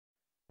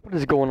What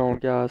is going on,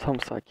 guys?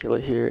 Homicide Killer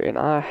here, and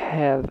I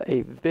have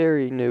a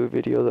very new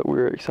video that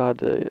we're excited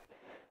to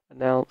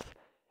announce.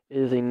 It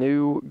is a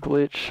new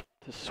glitch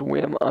to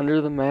swim under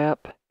the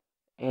map,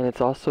 and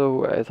it's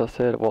also, as I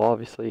said, well,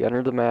 obviously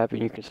under the map,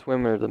 and you can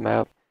swim under the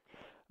map.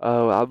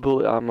 I'm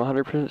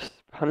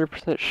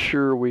 100%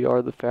 sure we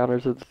are the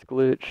founders of this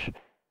glitch.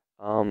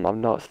 I've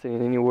not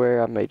seen it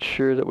anywhere. I made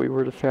sure that we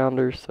were the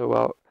founders,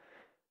 so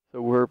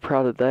we're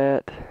proud of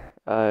that.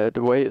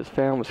 The way it was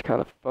found was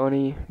kind of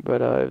funny,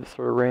 but it was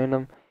sort of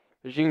random.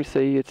 As you can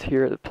see, it's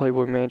here at the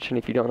Playboy Mansion.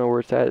 If you don't know where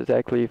it's at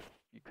exactly, if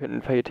you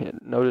couldn't pay attention,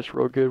 notice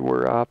real good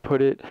where I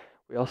put it.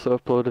 We also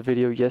uploaded a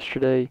video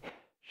yesterday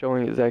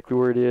showing exactly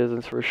where it is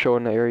and sort of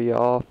showing the area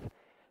off.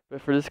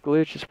 But for this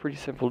glitch, it's pretty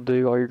simple to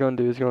do. All you're going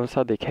to do is go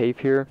inside the cave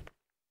here.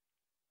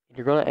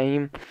 You're going to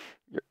aim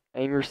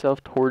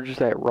yourself towards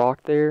that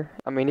rock there.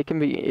 I mean, it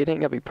ain't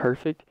gonna be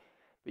perfect,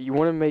 but you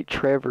want to make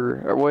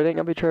Trevor, or well, it ain't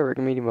gonna be Trevor, it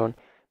can be anyone.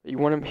 But you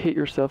want to hit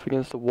yourself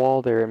against the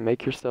wall there and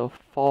make yourself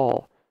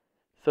fall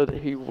so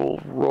that he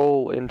will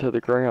roll into the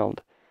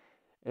ground.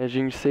 And as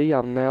you can see,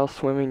 I'm now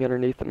swimming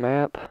underneath the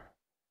map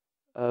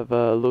of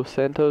Los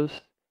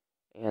Santos.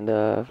 And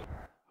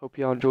hope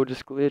y'all enjoyed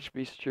this glitch.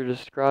 Be sure to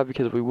subscribe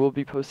because we will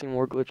be posting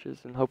more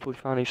glitches and hopefully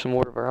finding some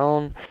more of our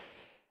own.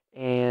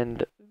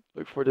 And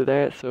look forward to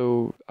that.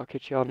 So I'll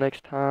catch y'all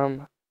next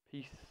time.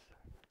 Peace.